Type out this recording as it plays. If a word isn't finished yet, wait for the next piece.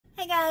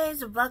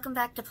guys, welcome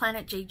back to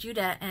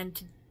planetjejuda, and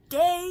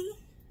today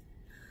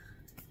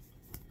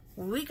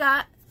we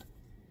got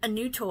a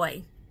new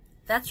toy.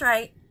 That's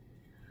right,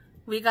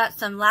 we got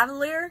some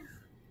Lavalier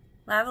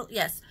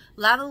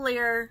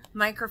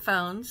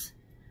microphones,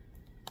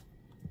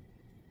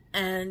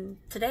 and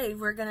today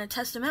we're going to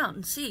test them out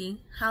and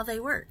see how they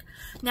work.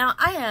 Now,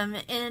 I am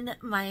in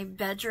my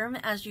bedroom,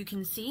 as you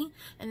can see,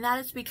 and that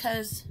is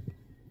because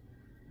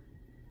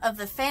of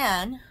the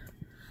fan.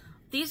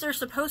 These are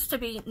supposed to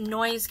be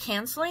noise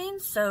canceling,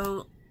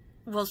 so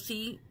we'll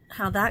see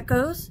how that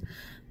goes.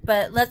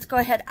 But let's go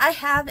ahead. I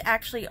have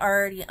actually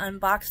already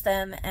unboxed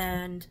them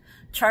and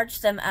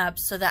charged them up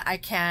so that I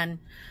can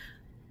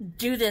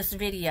do this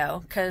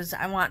video because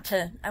I want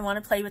to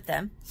play with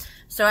them.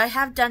 So I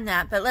have done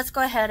that, but let's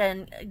go ahead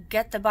and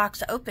get the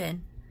box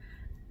open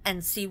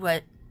and see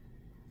what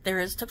there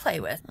is to play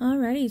with.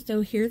 Alrighty,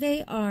 so here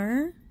they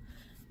are.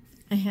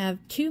 I have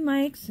two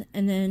mics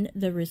and then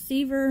the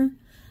receiver.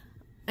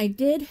 I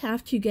did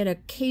have to get a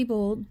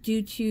cable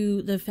due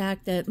to the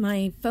fact that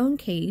my phone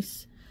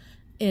case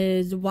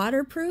is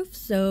waterproof,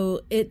 so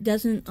it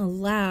doesn't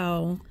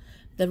allow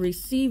the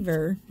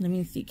receiver. Let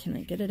me see, can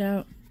I get it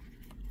out?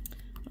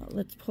 Well,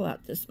 let's pull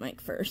out this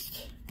mic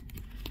first.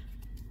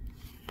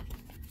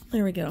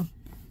 There we go.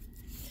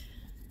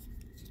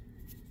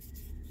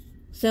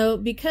 So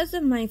because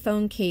of my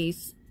phone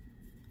case,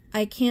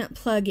 I can't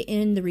plug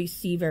in the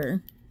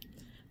receiver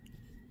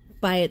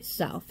by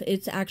itself.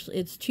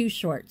 It's too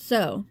short.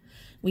 So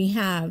we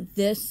have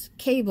this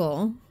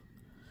cable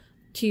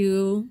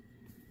to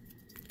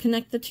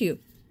connect the two.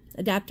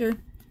 Adapter,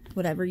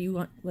 whatever you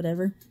want,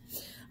 whatever.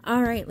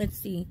 All right, let's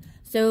see.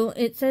 So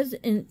it says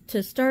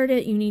to start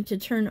it, you need to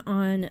turn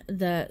on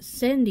the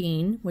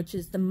sending, which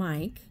is the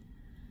mic.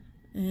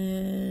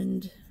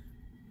 And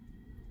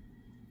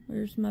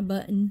where's my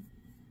button?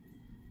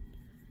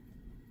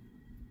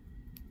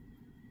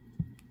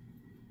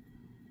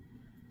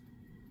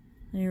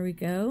 There we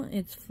go,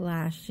 it's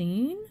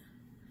flashing.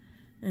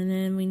 And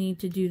then we need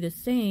to do the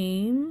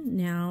same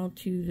now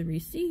to the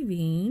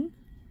receiving.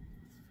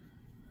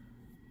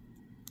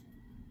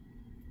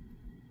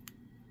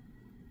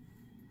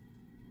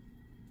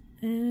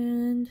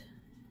 And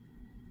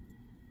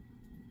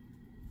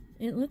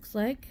it looks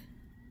like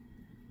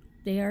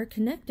they are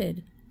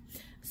connected.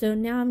 So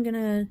now I'm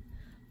gonna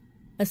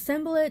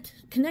assemble it,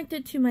 connect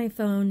it to my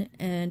phone,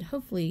 and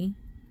hopefully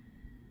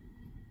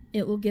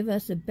it will give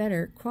us a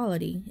better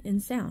quality in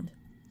sound.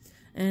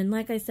 And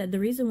like I said, the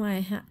reason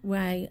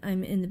why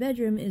I'm in the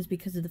bedroom is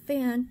because of the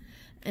fan,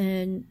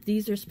 and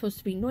these are supposed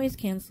to be noise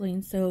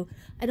canceling, so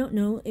I don't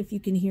know if you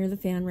can hear the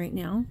fan right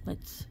now.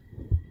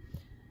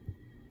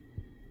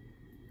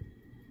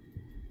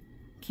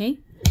 Okay,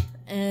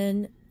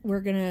 and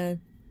we're gonna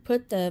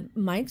put the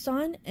mics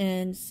on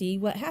and see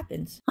what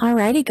happens.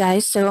 Alrighty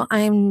guys, so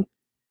I'm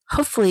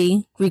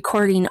hopefully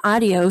recording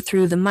audio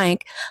through the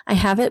mic. I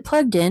have it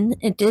plugged in.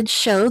 It did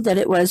show that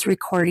it was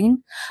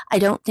recording. I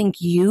don't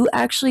think you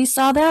actually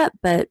saw that,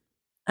 but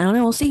I don't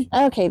know, we'll see.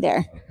 Okay,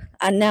 there.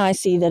 Now I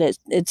see that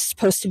it's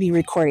supposed to be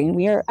recording.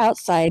 We are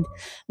outside.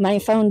 My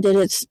phone did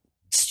its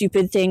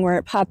stupid thing where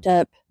it popped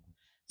up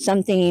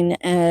something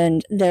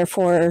and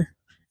therefore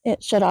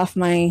it shut off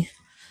my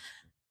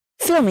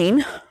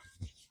filming.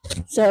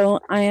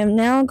 So I am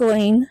now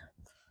going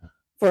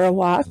for a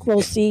walk. We'll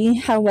see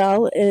how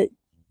well it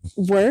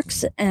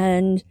works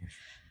and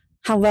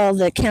how well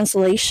the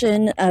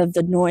cancellation of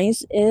the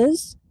noise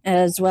is,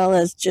 as well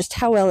as just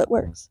how well it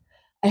works.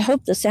 I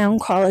hope the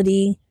sound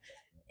quality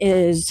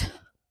is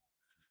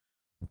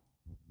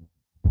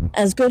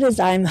as good as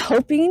I'm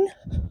hoping,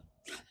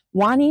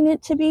 wanting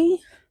it to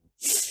be.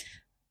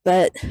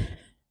 But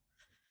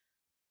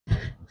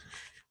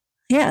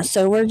yeah,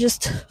 so we're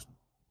just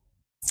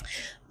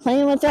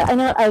playing with it. I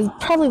know I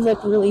probably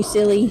look really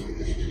silly.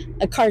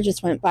 A car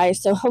just went by,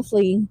 so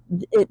hopefully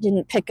it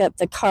didn't pick up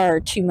the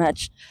car too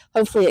much.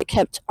 Hopefully it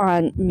kept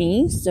on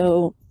me,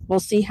 so we'll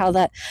see how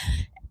that...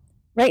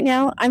 Right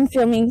now I'm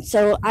filming,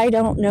 so I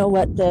don't know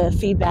what the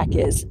feedback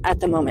is at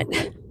the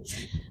moment.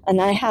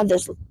 And I have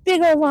this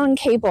big old long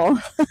cable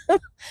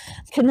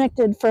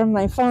connected from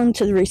my phone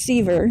to the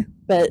receiver,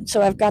 but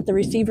so I've got the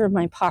receiver in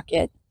my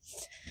pocket,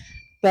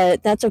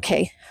 but that's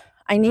okay.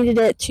 I needed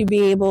it to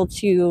be able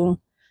to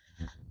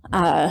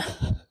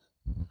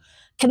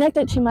connect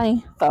it to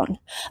my phone.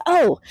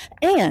 Oh,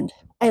 and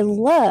I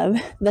love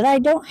that I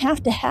don't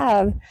have to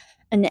have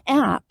an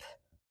app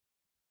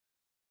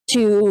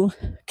to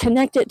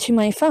connect it to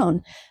my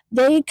phone.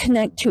 They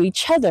connect to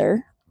each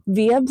other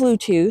via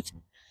Bluetooth,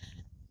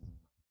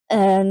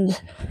 and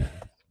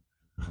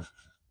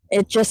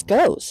it just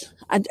goes.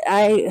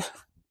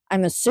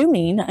 I'm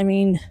assuming, I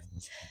mean,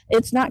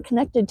 it's not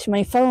connected to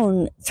my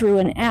phone through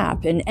an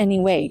app in any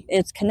way.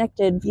 It's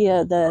connected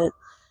via the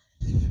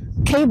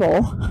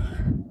cable,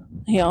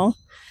 you know,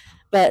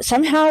 but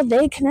somehow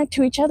they connect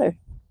to each other.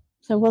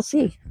 So we'll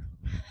see.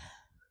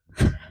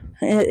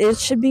 It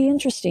should be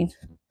interesting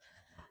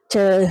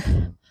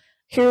to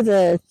hear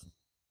the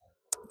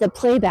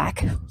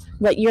playback.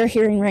 What you're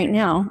hearing right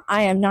now,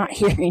 I am not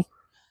hearing.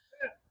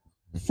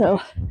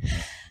 So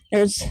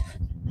there's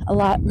a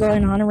lot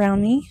going on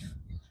around me.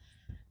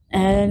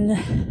 And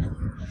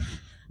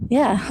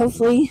yeah,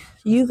 hopefully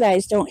you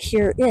guys don't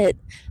hear it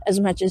as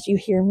much as you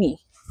hear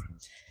me.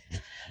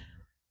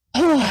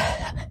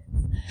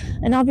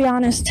 And I'll be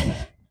honest,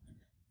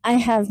 I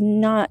have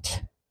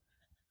not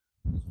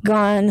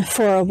gone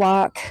for a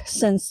walk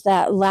since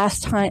that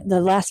last time,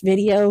 the last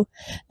video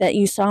that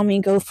you saw me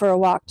go for a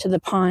walk to the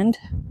pond.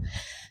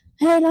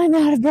 And I'm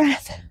out of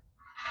breath.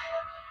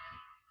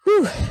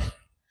 Whew.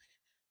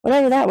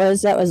 Whatever that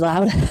was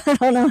loud. I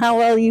don't know how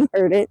well you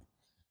heard it,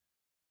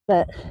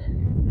 but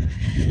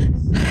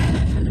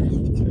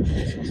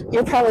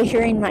you're probably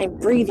hearing my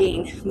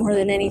breathing more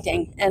than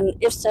anything. And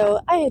if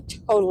so, I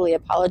totally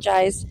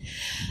apologize.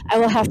 I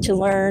will have to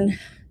learn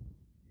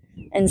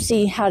and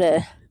see how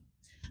to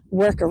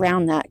work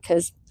around that,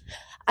 because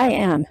I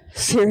am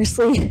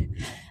seriously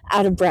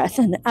out of breath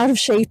and out of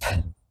shape.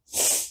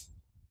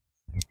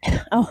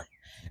 Oh,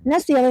 and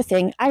that's the other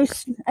thing. I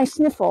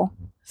sniffle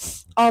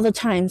all the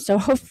time, so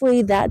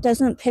hopefully that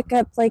doesn't pick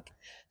up like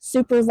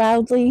super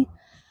loudly.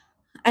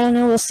 I don't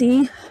know, we'll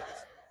see.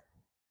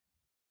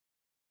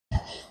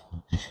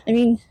 I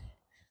mean,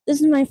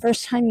 this is my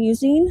first time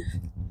using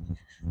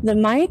the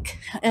mic,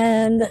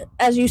 and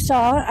as you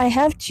saw, I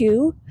have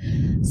two,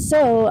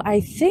 so I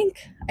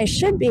think I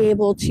should be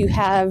able to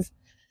have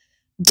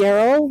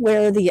Daryl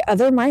wear the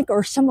other mic,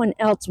 or someone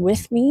else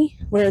with me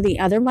wear the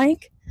other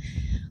mic,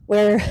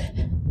 where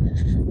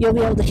you'll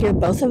be able to hear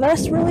both of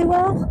us really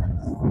well.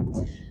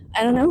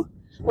 I don't know.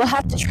 We'll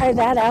have to try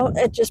that out.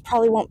 It just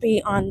probably won't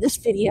be on this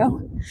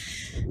video.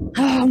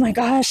 Oh my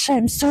gosh,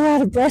 I'm so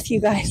out of breath,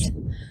 you guys.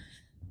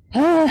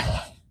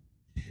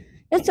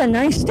 It's a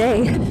nice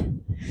day.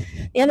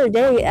 The other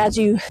day,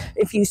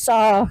 if you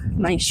saw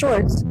my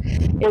shorts,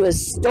 it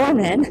was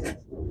storming.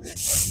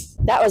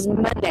 That was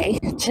Monday.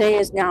 Today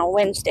is now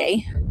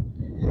Wednesday.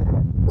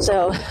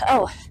 So,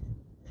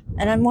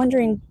 and I'm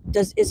wondering,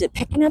 is it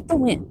picking up the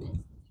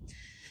wind?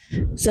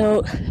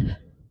 So,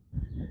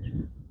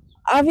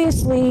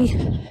 obviously,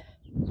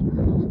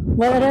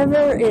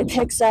 whatever it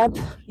picks up,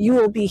 you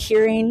will be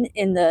hearing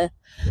in the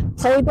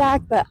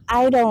playback, but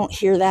I don't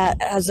hear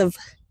that as of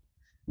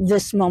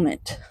this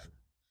moment.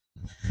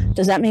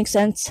 Does that make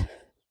sense?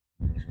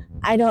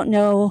 I don't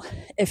know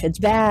if it's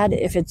bad,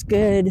 if it's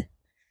good.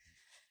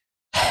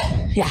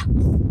 Yeah.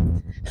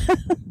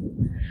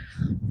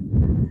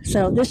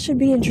 So this should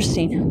be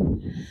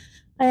interesting.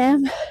 I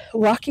am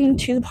walking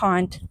to the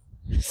pond,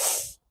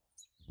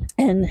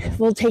 and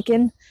we'll take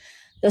in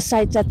the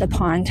sights at the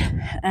pond,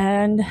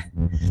 and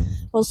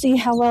we'll see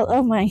how well.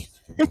 Oh my.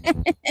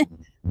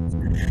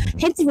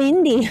 It's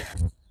windy.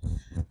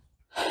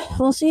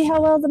 We'll see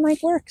how well the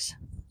mic works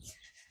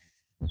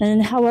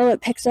and how well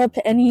it picks up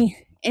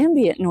any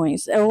ambient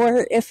noise,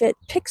 or if it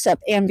picks up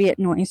ambient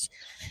noise,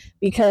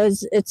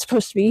 because it's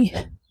supposed to be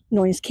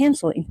noise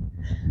canceling.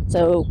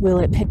 So will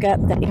it pick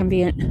up the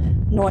ambient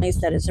noise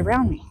that is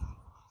around me?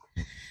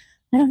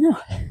 I don't know.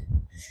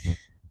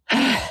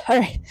 All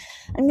right,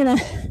 I'm gonna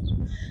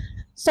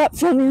stop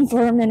filming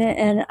for a minute,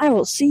 and I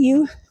will see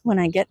you when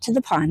I get to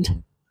the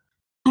pond.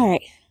 All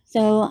right,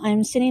 so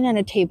I'm sitting at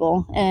a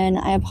table, and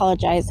I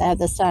apologize, I have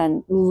the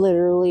sun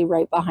literally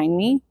right behind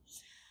me,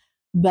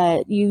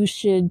 but you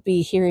should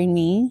be hearing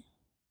me,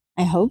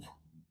 I hope.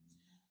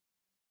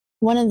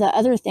 One of the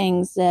other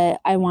things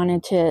that I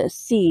wanted to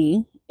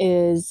see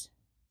is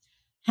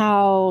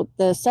how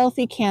the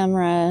selfie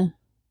camera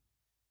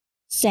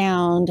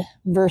sound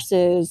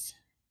versus,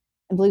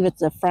 I believe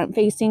it's a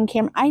front-facing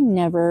camera. I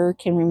never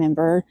can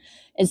remember.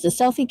 Is the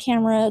selfie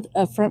camera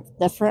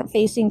the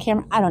front-facing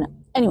camera? I don't know.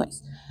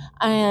 Anyways,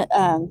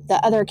 the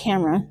other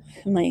camera,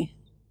 my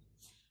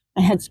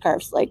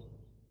headscarf's like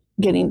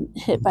getting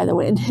hit by the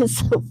wind. It's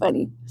so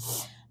funny.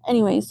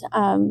 Anyways,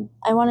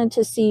 I wanted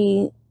to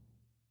see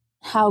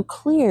how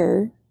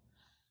clear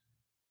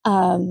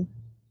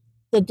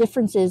the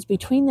differences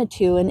between the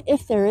two, and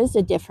if there is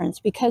a difference,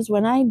 because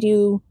when I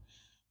do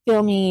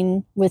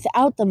filming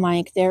without the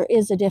mic, there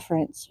is a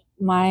difference.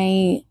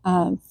 My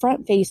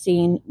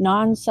front-facing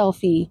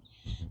non-selfie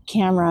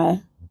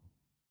camera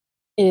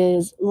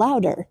is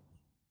louder.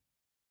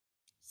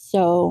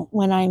 So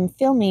when I'm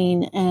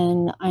filming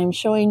and I'm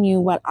showing you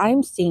what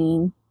I'm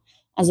seeing,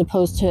 as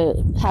opposed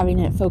to having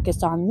it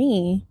focused on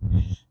me,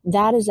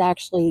 that is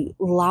actually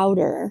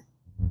louder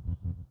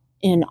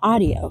in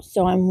audio.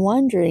 So I'm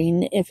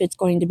wondering if it's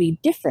going to be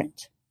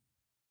different.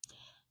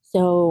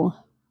 So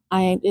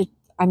I'm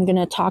going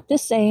to talk the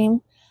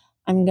same.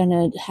 I'm going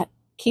to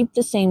keep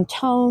the same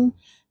tone,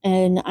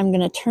 and I'm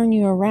going to turn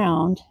you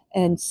around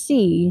and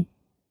see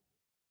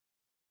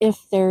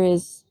if there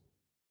is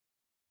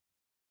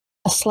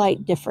a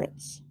slight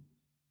difference.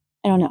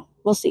 I don't know.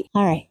 We'll see.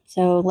 All right.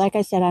 So like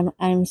I said,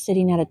 I'm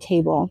sitting at a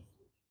table.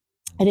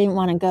 I didn't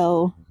want to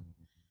go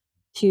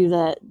to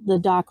the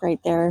dock right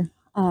there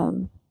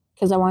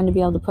because I wanted to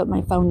be able to put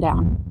my phone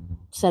down,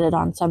 set it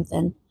on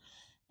something.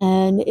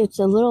 And it's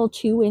a little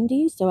too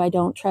windy, so I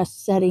don't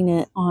trust setting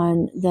it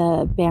on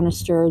the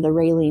banister or the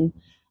railing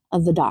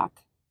of the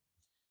dock.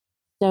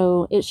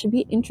 So it should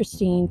be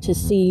interesting to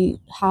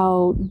see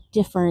how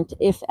different,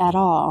 if at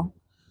all,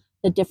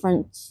 the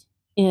difference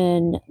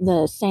in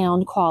the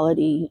sound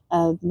quality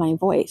of my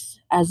voice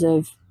as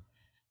of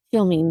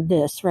filming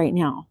this right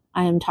now.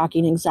 I am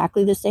talking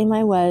exactly the same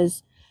I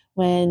was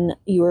when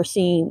you were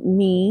seeing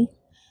me.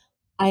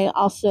 I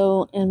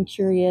also am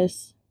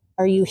curious,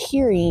 are you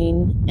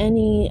hearing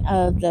any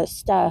of the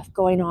stuff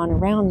going on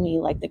around me,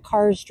 like the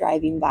cars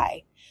driving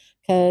by?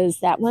 Because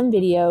that one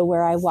video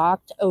where I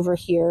walked over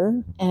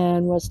here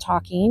and was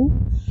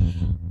talking,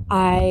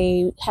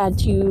 I had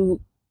to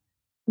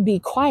be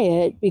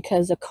quiet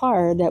because a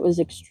car that was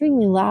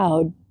extremely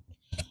loud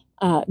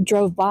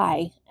drove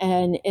by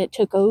and it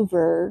took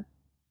over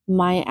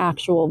my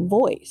actual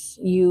voice.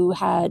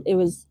 It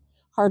was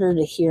harder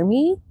to hear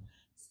me.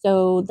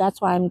 So that's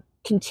why I'm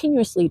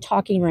continuously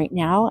talking right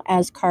now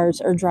as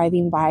cars are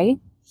driving by,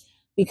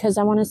 because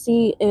I want to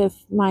see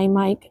if my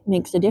mic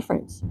makes a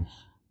difference.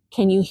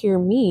 Can you hear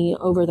me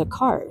over the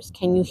cars?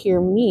 Can you hear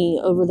me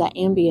over the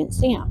ambient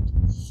sound?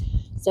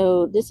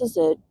 So this is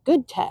a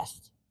good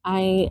test.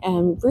 I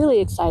am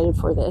really excited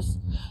for this.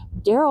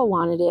 Daryl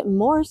wanted it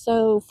more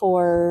so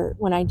for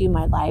when I do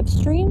my live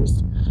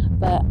streams,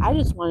 but I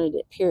just wanted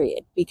it,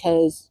 period,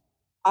 because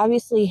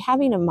obviously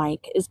having a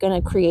mic is going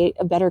to create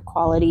a better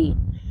quality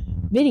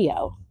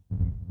video,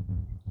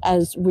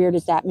 as weird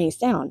as that may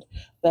sound.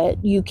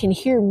 But you can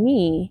hear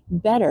me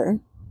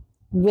better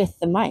with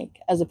the mic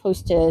as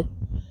opposed to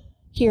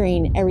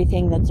hearing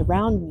everything that's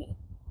around me.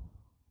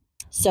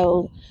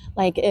 So,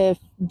 like if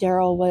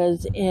Daryl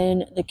was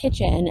in the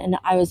kitchen and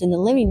I was in the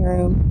living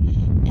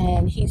room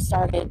and he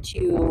started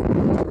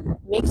to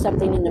make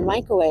something in the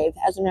microwave,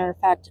 as a matter of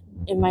fact,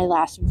 in my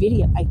last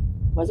video,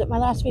 was it my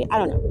last video? I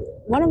don't know.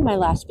 One of my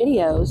last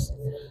videos,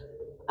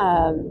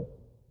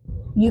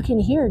 you can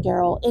hear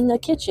Daryl in the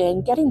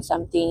kitchen getting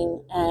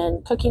something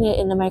and cooking it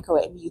in the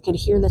microwave. You could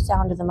hear the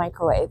sound of the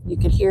microwave. You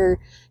could hear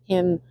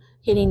him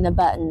hitting the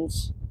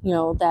buttons,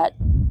 that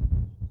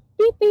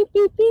beep, beep,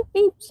 beep, beep,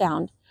 beep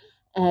sound.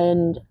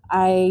 And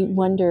I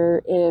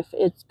wonder if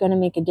it's going to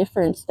make a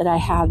difference that I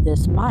have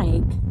this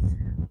mic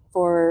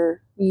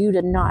for you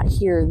to not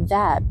hear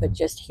that, but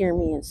just hear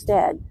me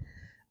instead.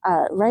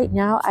 Right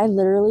now, I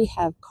literally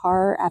have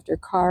car after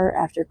car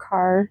after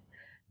car.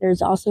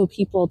 There's also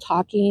people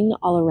talking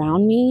all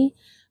around me.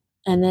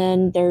 And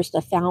then there's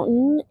the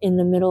fountain in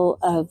the middle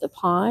of the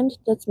pond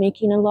that's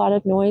making a lot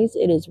of noise.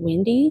 It is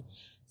windy.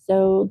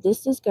 So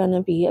this is going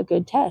to be a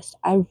good test.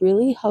 I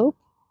really hope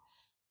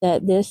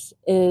that this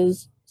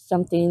is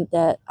something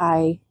that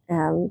I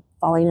am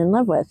falling in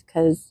love with,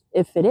 because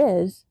if it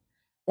is,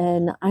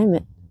 then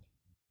I'm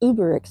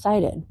uber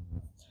excited.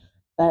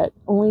 But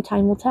only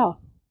time will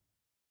tell.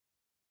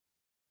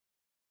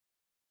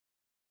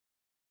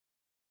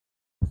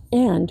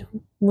 And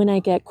when I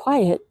get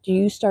quiet, do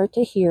you start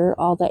to hear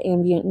all the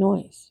ambient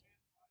noise?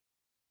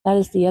 That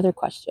is the other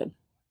question.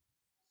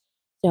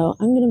 So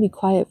I'm going to be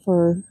quiet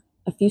for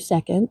a few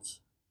seconds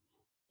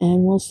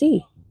and we'll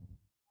see.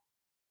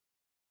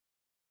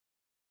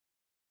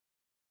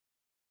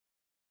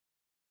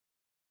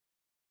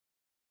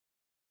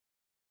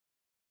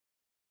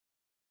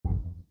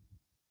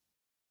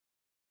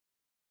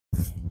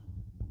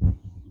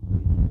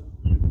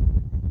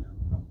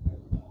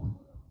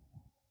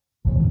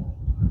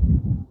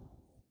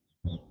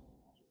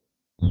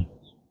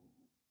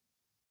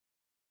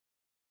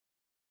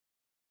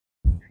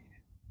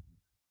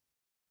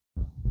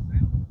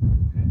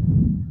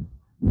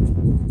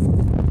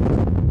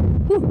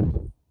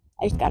 Whew,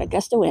 I just got a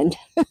gust of wind.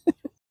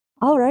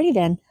 Alrighty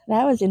then,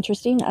 that was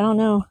interesting. I don't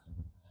know.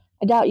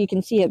 I doubt you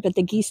can see it, but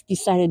the geese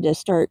decided to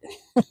start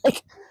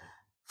like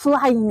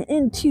flying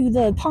into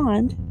the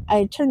pond.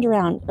 I turned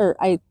around, or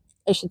I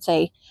should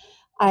say,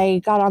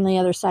 I got on the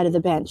other side of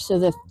the bench. So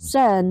the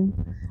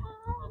sun.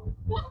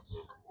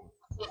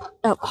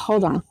 Oh,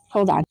 hold on,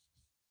 hold on. Are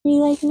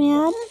you like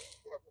mad?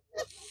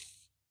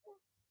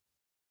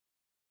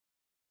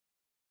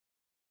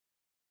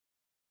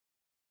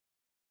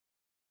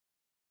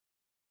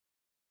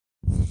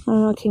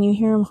 Can you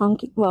hear him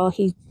honking? Well,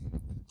 he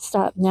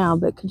stopped now,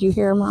 but could you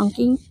hear him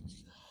honking?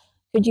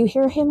 Could you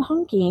hear him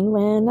honking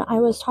when I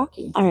was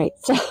talking? All right,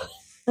 so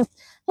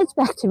it's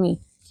back to me.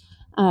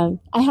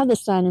 I have the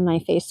sun in my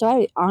face, so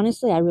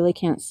I really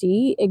can't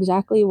see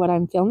exactly what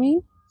I'm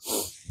filming,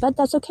 but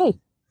that's okay.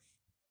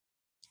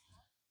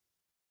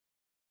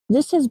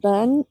 This has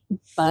been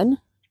fun.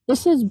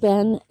 This has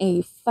been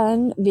a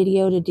fun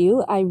video to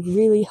do. I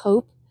really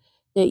hope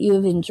that you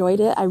have enjoyed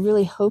it. I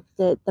really hope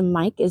that the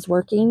mic is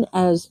working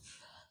as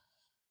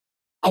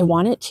I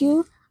want it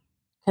to,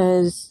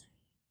 because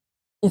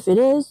if it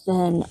is,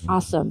 then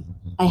awesome.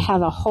 I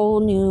have a whole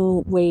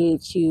new way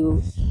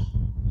to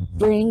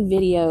bring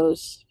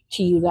videos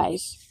to you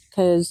guys,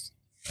 because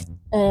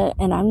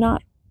and I'm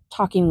not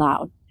talking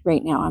loud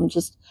right now.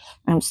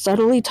 I'm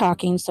subtly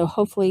talking. So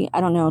hopefully,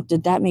 I don't know,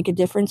 did that make a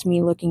difference,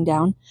 me looking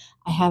down?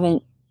 I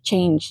haven't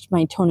changed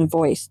my tone of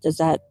voice. Does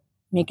that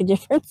make a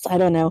difference? I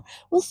don't know.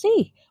 We'll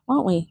see,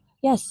 won't we?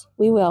 Yes,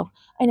 we will.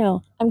 I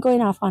know I'm going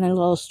off on a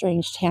little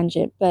strange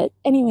tangent, but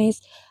anyways,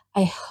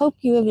 I hope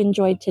you have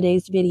enjoyed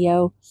today's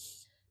video,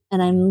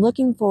 and I'm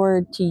looking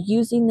forward to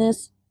using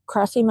this,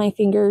 crossing my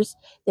fingers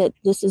that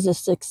this is a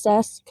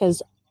success,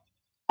 because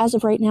as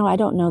of right now, I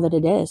don't know that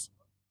it is.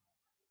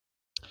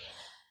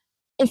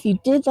 If you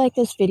did like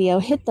this video,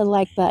 hit the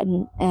like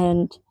button,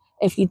 and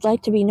if you'd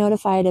like to be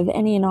notified of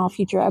any and all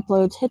future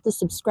uploads, hit the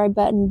subscribe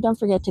button. Don't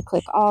forget to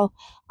click all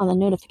on the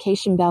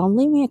notification bell and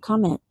leave me a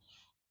comment.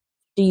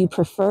 Do you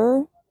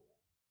prefer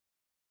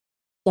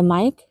the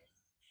mic,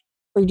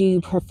 or do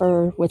you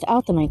prefer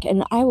without the mic?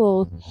 And I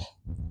will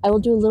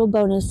do a little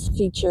bonus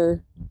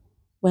feature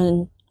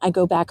when I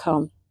go back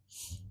home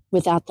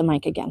without the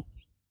mic again.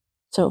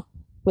 So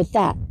with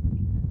that,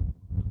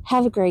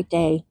 have a great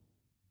day.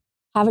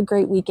 Have a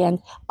great weekend.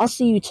 I'll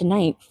see you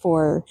tonight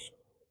for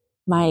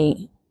my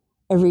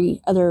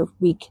every other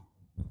week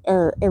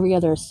or every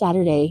other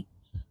Saturday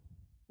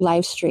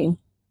live stream.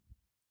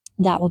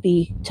 That will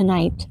be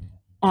tonight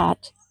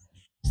at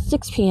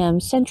 6 p.m.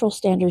 Central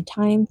Standard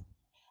Time,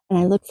 and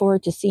I look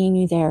forward to seeing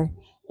you there.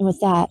 And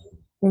with that,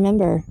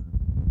 remember,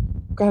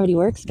 gravity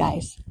works,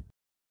 guys.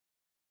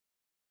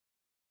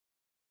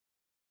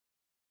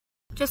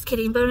 Just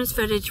kidding, bonus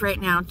footage right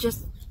now.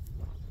 Just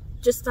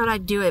thought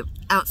I'd do it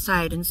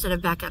outside instead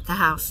of back at the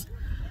house.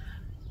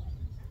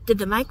 Did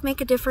the mic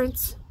make a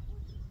difference?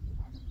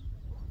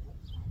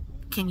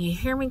 Can you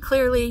hear me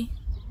clearly?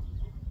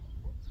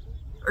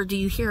 Or do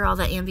you hear all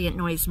the ambient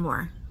noise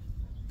more?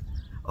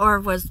 Or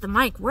was the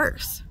mic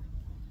worse?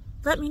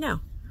 Let me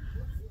know.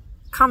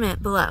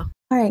 Comment below.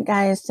 Alright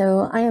guys,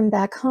 so I am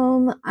back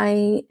home.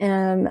 I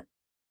am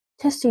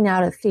testing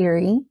out a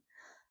theory.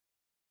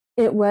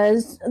 It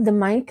was the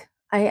mic.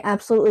 I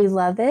absolutely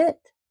love it,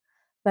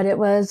 but it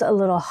was a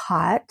little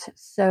hot.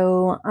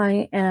 So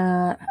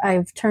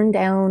I've turned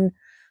down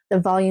the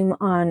volume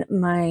on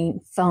my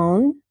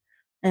phone,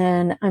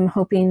 and I'm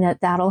hoping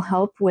that that'll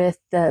help with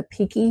the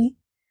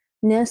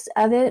peakiness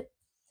of it.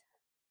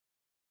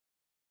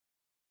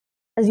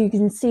 As you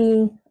can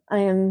see, I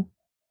am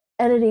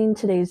editing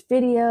today's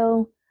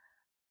video,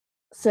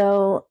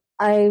 so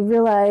I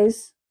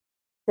realize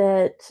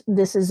that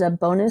this is a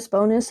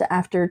bonus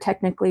after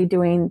technically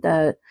doing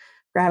the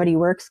Gravity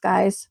Works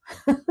guys.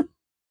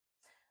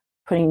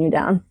 Putting you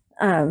down.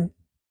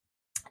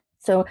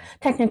 So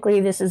technically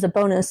this is a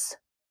bonus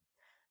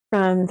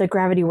from the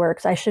Gravity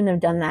Works. I shouldn't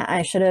have done that.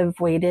 I should have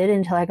waited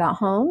until I got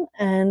home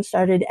and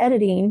started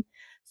editing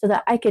so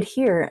that I could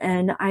hear.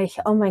 And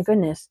oh my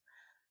goodness,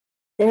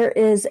 there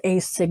is a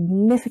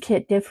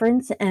significant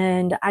difference,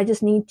 and I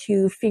just need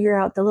to figure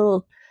out the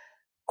little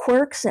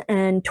quirks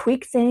and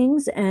tweak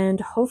things, and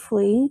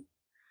hopefully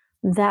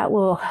that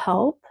will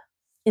help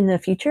in the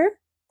future.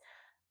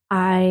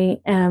 I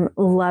am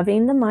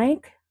loving the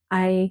mic.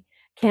 I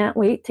can't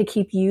wait to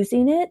keep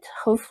using it.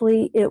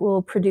 Hopefully it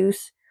will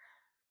produce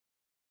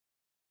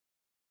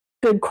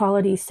good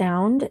quality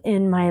sound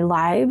in my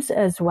lives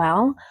as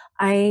well.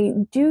 I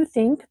do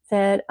think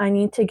that I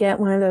need to get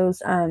one of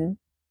those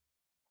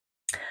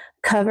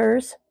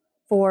covers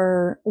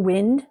for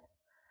wind,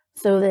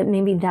 so that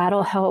maybe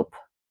that'll help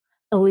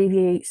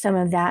alleviate some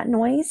of that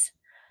noise.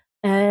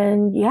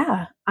 And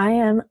yeah, I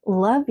am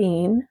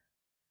loving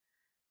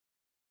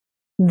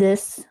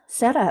this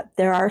setup.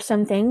 There are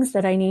some things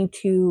that I need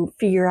to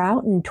figure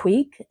out and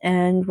tweak,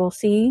 and we'll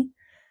see.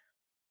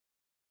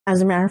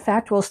 As a matter of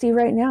fact, we'll see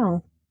right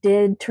now.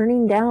 Did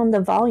turning down the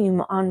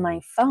volume on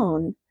my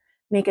phone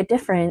make a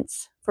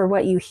difference for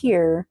what you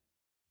hear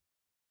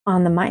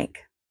on the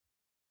mic?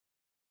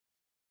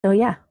 So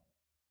yeah.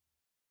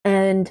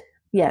 And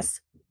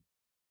yes,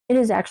 it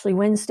is actually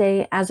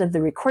Wednesday as of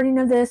the recording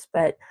of this,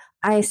 but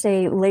I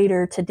say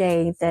later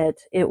today that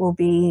it will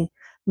be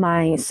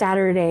my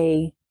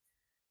Saturday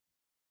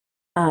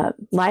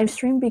live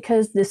stream,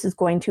 because this is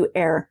going to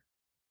air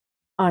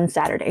on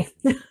Saturday.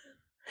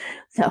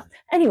 So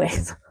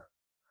anyways,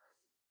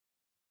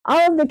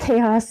 all of the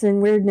chaos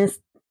and weirdness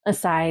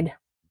aside,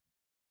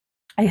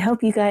 I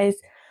hope you guys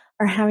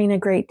are having a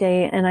great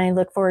day, and I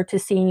look forward to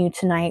seeing you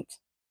tonight,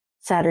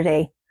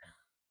 Saturday.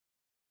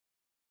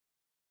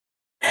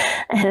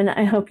 And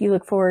I hope you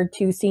look forward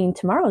to seeing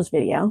tomorrow's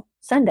video,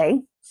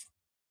 Sunday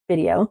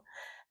video,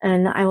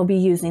 and I will be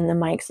using the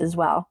mics as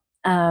well.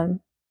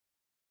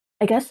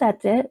 I guess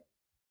that's it.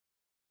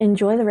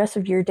 Enjoy the rest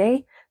of your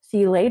day. See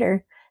you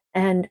later.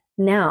 And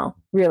now,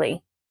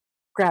 really,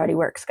 gravity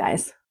works,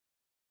 guys.